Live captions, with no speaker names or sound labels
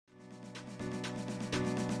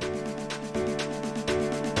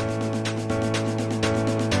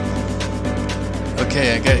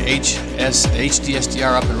Okay, I got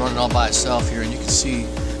HDSDR up and running all by itself here, and you can see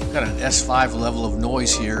I've got an S5 level of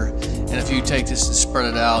noise here. And if you take this and spread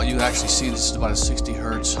it out, you actually see this is about a 60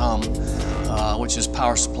 hertz hum, which is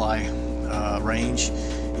power supply range.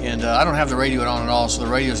 And I don't have the radio on at all, so the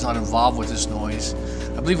radio is not involved with this noise.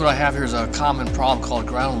 I believe what I have here is a common problem called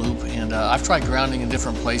ground loop, and I've tried grounding in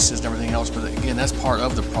different places and everything else, but again, that's part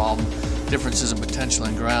of the problem. Differences in potential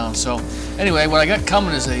and ground. So anyway, what I got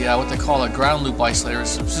coming is a what they call a ground loop isolator,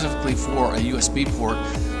 specifically for a USB port.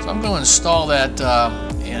 So I'm going to install that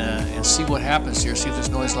and see what happens here, see if this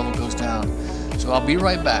noise level goes down. So I'll be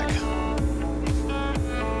right back.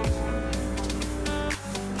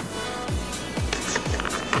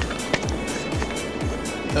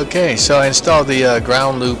 Okay, so I installed the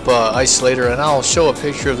ground loop isolator, and I'll show a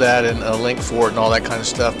picture of that and a link for it and all that kind of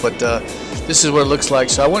stuff. But this is what it looks like.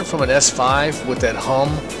 So I went from an S5 with that hum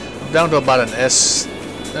down to about an a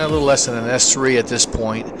little less than an S3 at this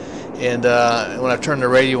point. And when I turn the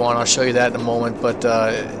radio on, I'll show you that in a moment. But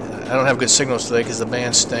I don't have good signals today because the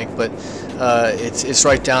bands stink. But it's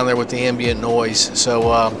right down there with the ambient noise,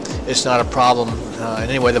 so it's not a problem. And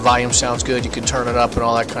anyway, the volume sounds good. You can turn it up and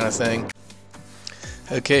all that kind of thing.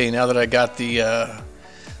 Okay, now that I got the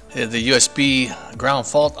USB ground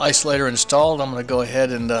fault isolator installed, I'm going to go ahead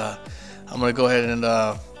and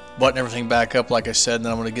button everything back up, like I said, and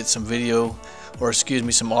then I'm going to get some video, or excuse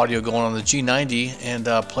me, some audio going on the G90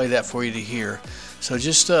 and play that for you to hear. So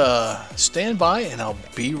just stand by, and I'll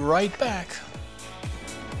be right back.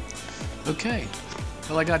 Okay,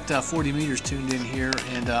 well, I got 40 meters tuned in here,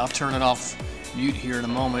 and I'll turn it off mute here in a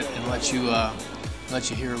moment and let you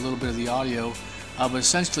hear a little bit of the audio. But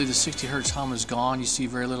essentially the 60 hertz hum is gone. You see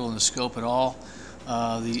very little in the scope at all.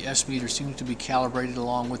 The S meter seems to be calibrated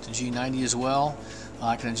along with the G90 as well.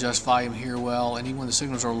 I can adjust volume here well, and even when the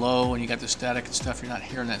signals are low and you got the static and stuff, you're not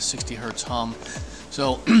hearing that 60 hertz hum.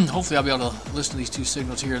 So hopefully I'll be able to listen to these two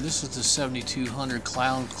signals here. This is the 7200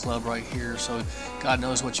 Clown Club right here, so God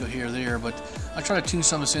knows what you'll hear there. But I try to tune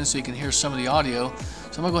some of this in so you can hear some of the audio.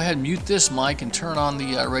 So I'm going to go ahead and mute this mic and turn on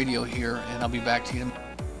the radio here, and I'll be back to you.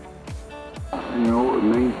 You know,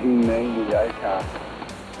 1990 icon.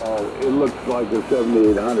 It looks like a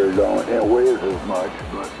 7800, it weighs as much,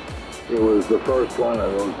 but it was the first one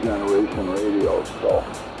of those generation radios. So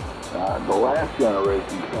the last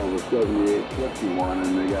generation called the 7851,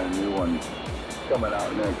 and they got a new one coming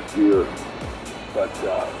out next year. But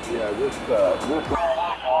yeah, this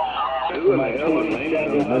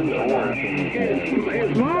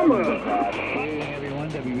His mama.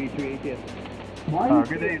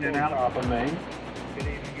 Good evening, Al.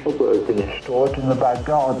 Can you store it in the back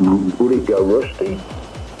garden? Would it go rusty?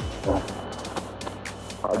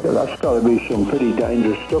 That's got to be some pretty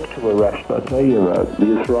dangerous stuff to arrest, I tell you. Do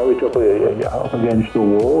you throw it up against the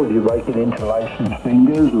wall? Do you break it into licensed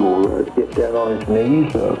fingers, or get down on his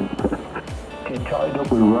knees? Get tied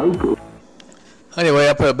up with rope? Anyway,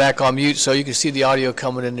 I put it back on mute so you can see the audio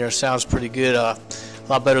coming in there. Sounds pretty good. A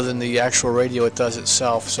lot better than the actual radio it does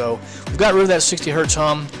itself. So we've got rid of that 60 hertz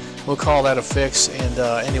hum. We'll call that a fix. And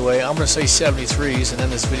anyway, I'm going to say 73s and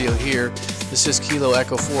end this video here. This is Kilo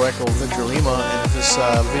Echo 4 Echo Victor Lima. And if this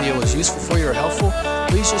video was useful for you or helpful,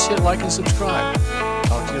 please just hit like and subscribe.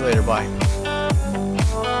 Talk to you later. Bye.